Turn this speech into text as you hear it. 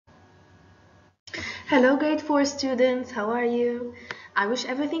Hello grade 4 students, how are you? I wish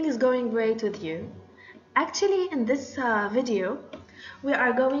everything is going great with you. Actually, in this video, we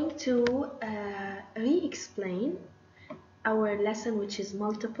are going to re-explain our lesson, which is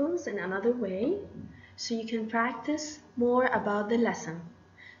multiples, in another way, so you can practice more about the lesson.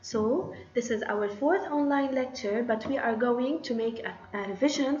 So this is our fourth online lecture, but we are going to make a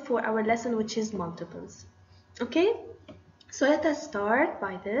revision for our lesson, which is multiples. Okay, so let us start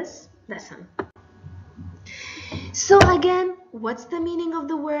by this lesson. So again, what's the meaning of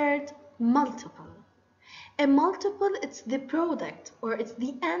the word multiple? A multiple, it's the product or it's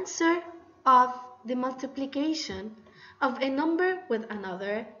the answer of the multiplication of a number with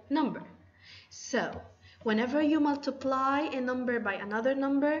another number. So whenever you multiply a number by another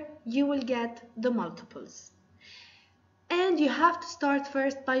number, you will get the multiples. And you have to start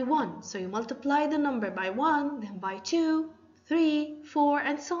first by 1. So you multiply the number by 1, then by 2, 3, 4,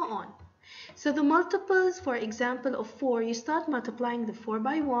 and so on. So the multiples, for example, of 4, you start multiplying the 4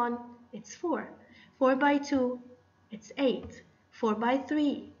 by 1, it's 4. 4 by 2, it's 8. 4 by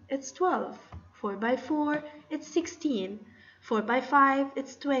 3, it's 12. 4 by 4, it's 16. 4 by 5,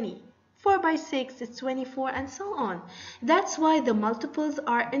 it's 20. 4 by 6, it's 24, and so on. That's why the multiples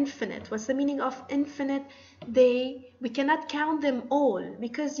are infinite. What's the meaning of infinite? We cannot count them all,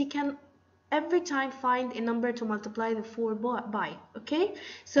 because you can every time find a number to multiply the 4 by, okay?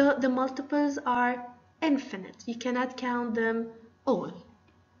 So the multiples are infinite. You cannot count them all.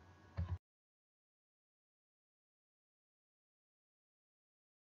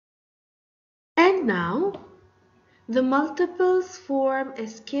 And now, the multiples form a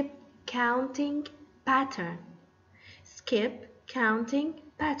skip counting pattern. Skip counting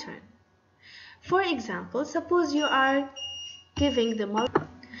pattern. For example, suppose you are giving the multiple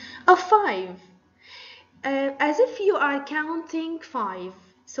of 5. As if you are counting 5.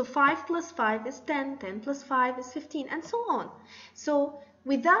 So 5 plus 5 is 10, 10 plus 5 is 15, and so on. So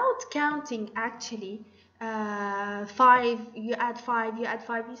without counting actually 5, you add 5, you add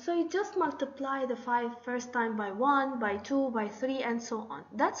 5. So you just multiply the 5 first time by 1, by 2, by 3, and so on.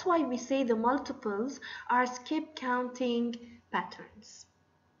 That's why we say the multiples are skip counting patterns.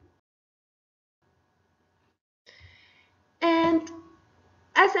 And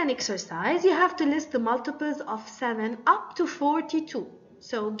as an exercise, you have to list the multiples of 7 up to 42.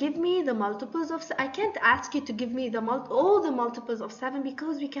 So give me the multiples of, I can't ask you to give me all the multiples of 7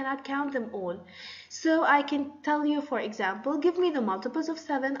 because we cannot count them all. So I can tell you, for example, give me the multiples of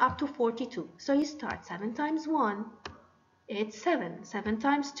 7 up to 42. So you start 7 times 1, it's 7. 7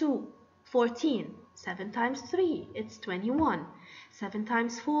 times 2, 14. 7 times 3, it's 21. 7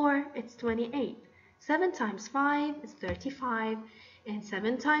 times 4, it's 28. 7 times 5 is 35. And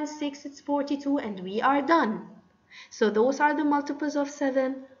 7 times 6, it's 42, and we are done. So those are the multiples of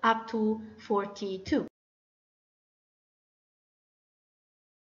 7 up to 42.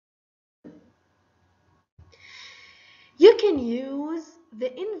 You can use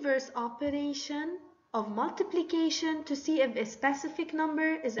the inverse operation of multiplication to see if a specific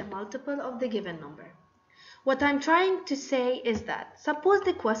number is a multiple of the given number. What I'm trying to say is that, suppose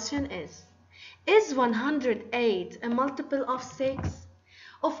the question is 108 a multiple of 6?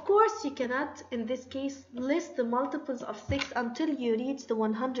 Of course, you cannot, in this case, list the multiples of 6 until you reach the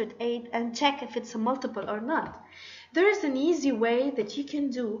 108 and check if it's a multiple or not. There is an easy way that you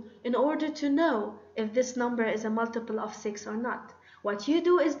can do in order to know if this number is a multiple of 6 or not. What you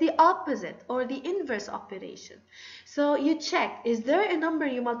do is the opposite or the inverse operation. So you check, is there a number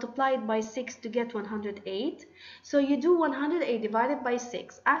you multiplied by 6 to get 108? So you do 108 divided by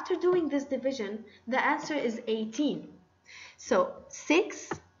 6. After doing this division, the answer is 18. So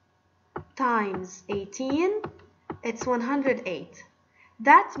 6 times 18, it's 108.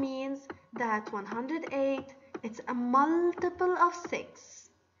 That means that 108, it's a multiple of 6.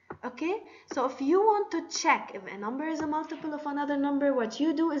 Okay, so if you want to check if a number is a multiple of another number, what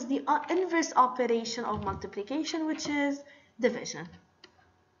you do is the inverse operation of multiplication, which is division.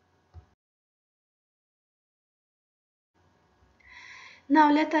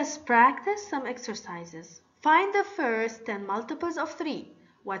 Now let us practice some exercises. Find the first 10 multiples of 3.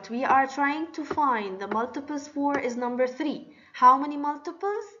 What we are trying to find the multiples for is number 3. How many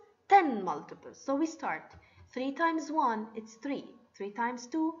multiples? 10 multiples. So we start. 3 times 1, it's 3. 3 times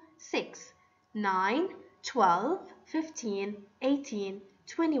 2, 6. 9, 12, 15, 18,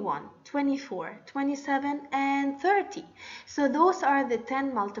 21, 24, 27, and 30. So those are the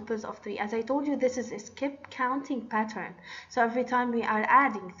 10 multiples of 3. As I told you, this is a skip counting pattern. So every time we are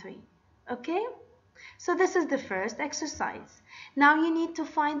adding 3. Okay? So this is the first exercise. Now you need to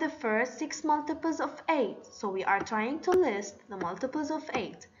find the first 6 multiples of 8. So we are trying to list the multiples of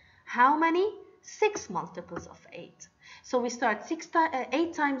 8. How many? 6 multiples of 8. So we start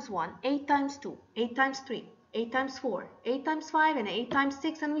 8 times 1, 8 times 2, 8 times 3, 8 times 4, 8 times 5, and 8 times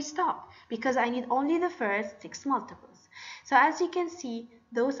 6, and we stop because I need only the first 6 multiples. So as you can see,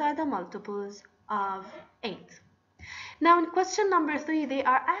 those are the multiples of 8. Now in question number 3, they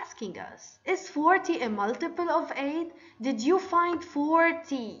are asking us, is 40 a multiple of 8? Did you find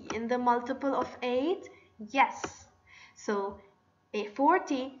 40 in the multiple of 8? Yes. So a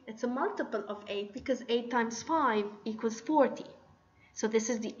 40, it's a multiple of 8 because 8 times 5 equals 40. So this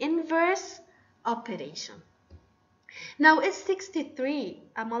is the inverse operation. Now, is 63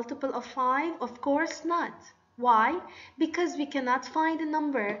 a multiple of 5? Of course not. Why? Because we cannot find a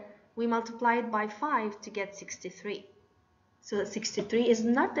number we multiplied by 5 to get 63. So 63 is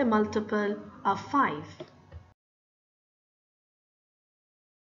not a multiple of 5.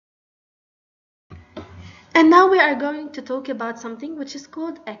 And now we are going to talk about something which is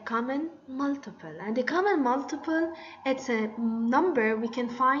called a common multiple. And a common multiple, it's a number we can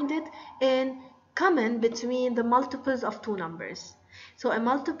find it in common between the multiples of two numbers. So a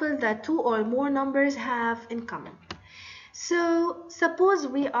multiple that two or more numbers have in common. So suppose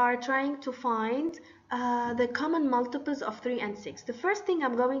we are trying to find the common multiples of 3 and 6. The first thing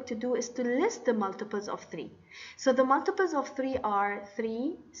I'm going to do is to list the multiples of 3. So the multiples of 3 are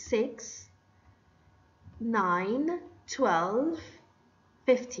 3, 6, 9, 12,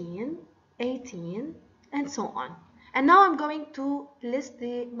 15, 18, and so on. And now I'm going to list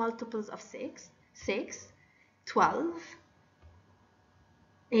the multiples of 6, 12,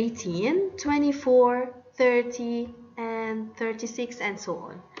 18, 24, 30, and 36, and so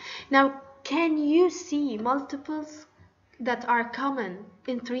on. Now, can you see multiples that are common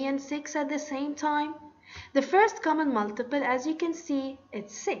in 3 and 6 at the same time? The first common multiple, as you can see,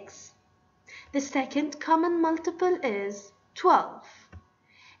 it's 6. The second common multiple is 12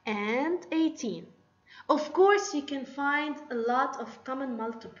 and 18. Of course, you can find a lot of common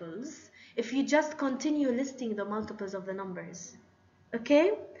multiples if you just continue listing the multiples of the numbers.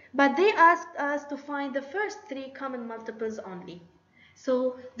 Okay? But they asked us to find the first 3 common multiples only.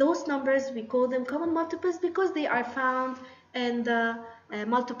 So those numbers, we call them common multiples because they are found in the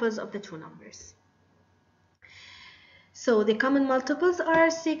multiples of the two numbers. So the common multiples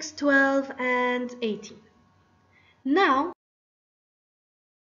are 6, 12, and 18. Now,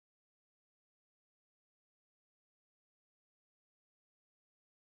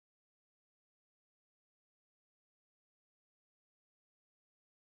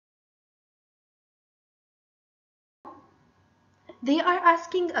 they are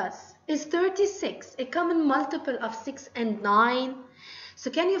asking us, is 36 a common multiple of 6 and 9? So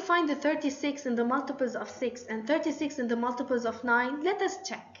can you find the 36 in the multiples of 6 and 36 in the multiples of 9? Let us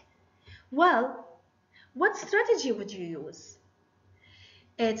check. Well, what strategy would you use?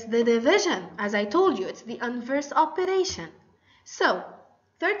 It's the division. As I told you, it's the inverse operation. So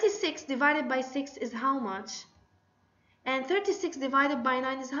 36 divided by 6 is how much? And 36 divided by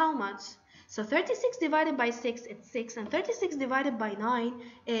 9 is how much? So 36 divided by 6, it's 6, and 36 divided by 9,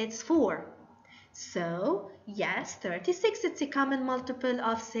 it's 4. So, yes, 36 is a common multiple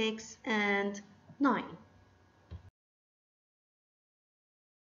of 6 and 9.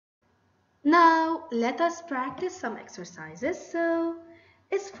 Now, let us practice some exercises. So,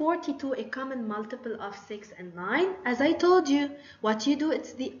 is 42 a common multiple of 6 and 9? As I told you, what you do,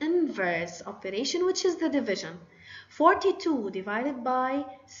 it's the inverse operation, which is the division. 42 divided by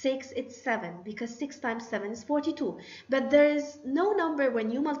 6, it's 7, because 6 times 7 is 42. But there is no number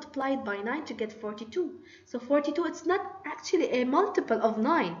when you multiply it by 9 to get 42. So 42, it's not actually a multiple of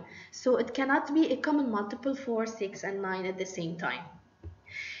 9. So it cannot be a common multiple for 6 and 9 at the same time.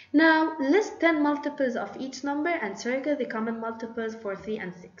 Now, list 10 multiples of each number and circle the common multiples for 3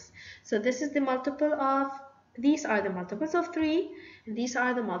 and 6. So this is the multiple of, these are the multiples of 3, and these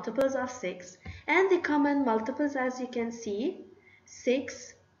are the multiples of 6. And the common multiples, as you can see,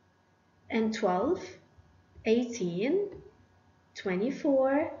 6 and 12, 18,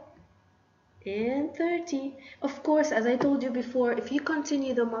 24, and 30. Of course, as I told you before, if you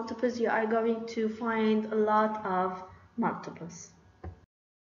continue the multiples, you are going to find a lot of multiples.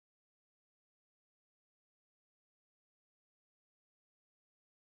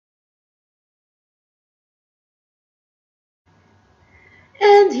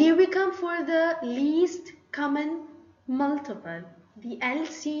 And here we come for the least common multiple, the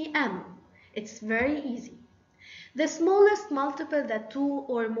LCM. It's very easy. The smallest multiple that two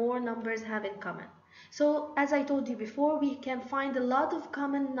or more numbers have in common. So as I told you before, we can find a lot of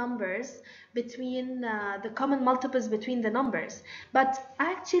common numbers between the common multiples between the numbers. But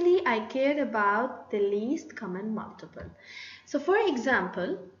actually, I care about the least common multiple. So for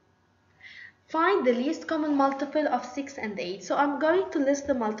example, Find the least common multiple of 6 and 8. So I'm going to list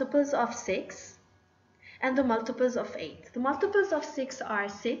the multiples of 6 and the multiples of 8. The multiples of 6 are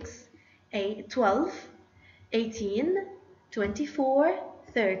 6, 8, 12, 18, 24,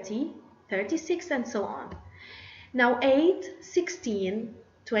 30, 36, and so on. Now 8, 16,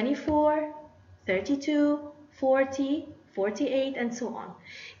 24, 32, 40, 48, and so on.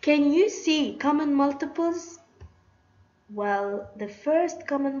 Can you see common multiples? Well, the first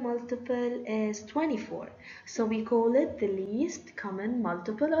common multiple is 24, so we call it the least common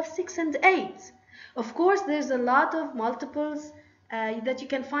multiple of 6 and 8. Of course, there's a lot of multiples that you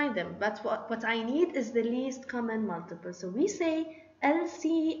can find them, but what I need is the least common multiple. So we say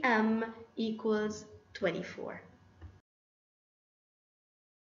LCM equals 24.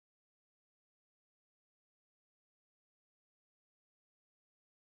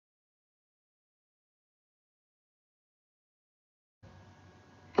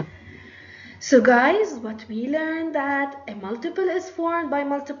 So guys, what we learned that a multiple is formed by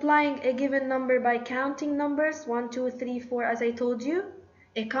multiplying a given number by counting numbers 1, 2, 3, 4, as I told you.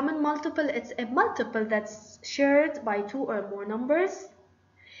 A common multiple, it's a multiple that's shared by 2 or more numbers.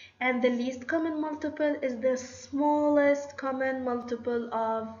 And the least common multiple is the smallest common multiple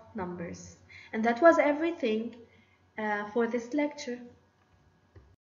of numbers. And that was everything for this lecture.